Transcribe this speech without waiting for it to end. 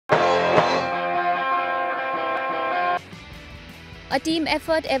A team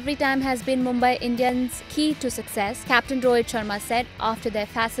effort every time has been Mumbai Indians' key to success, Captain Rohit Sharma said after their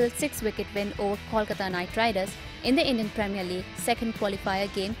facile 6-wicket win over Kolkata Knight Riders in the Indian Premier League second qualifier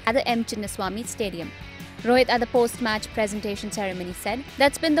game at the Chinnaswamy Stadium. Rohit at the post-match presentation ceremony said,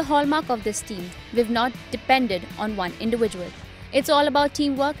 "That's been the hallmark of this team. We've not depended on one individual. It's all about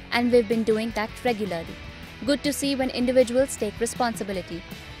teamwork and we've been doing that regularly. Good to see when individuals take responsibility.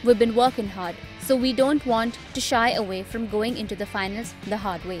 We've been working hard, so we don't want to shy away from going into the finals the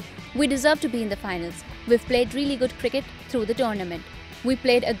hard way. We deserve to be in the finals. We've played really good cricket through the tournament. We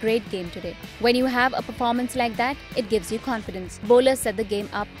played a great game today. When you have a performance like that, it gives you confidence. Bowlers set the game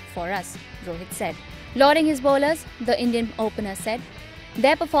up for us," Rohit said. Lauding his bowlers, the Indian opener said,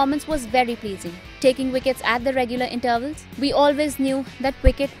 "Their performance was very pleasing. Taking wickets at the regular intervals, we always knew that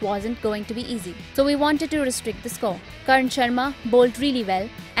wicket wasn't going to be easy, so we wanted to restrict the score. Karan Sharma bowled really well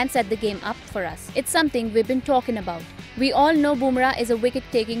and set the game up for us. It's something we've been talking about. We all know Bumrah is a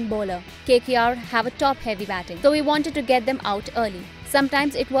wicket-taking bowler. KKR have a top-heavy batting, so we wanted to get them out early.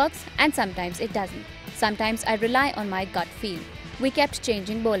 Sometimes it works and sometimes it doesn't. Sometimes I rely on my gut feel. We kept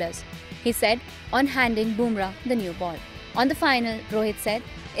changing bowlers," he said on handing Bumrah the new ball. On the final, Rohit said,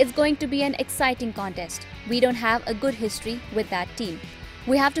 "It's going to be an exciting contest. We don't have a good history with that team.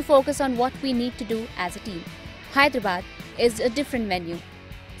 We have to focus on what we need to do as a team. Hyderabad is a different venue,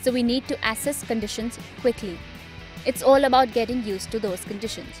 so we need to assess conditions quickly. It's all about getting used to those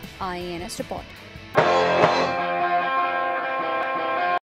conditions." IANS report.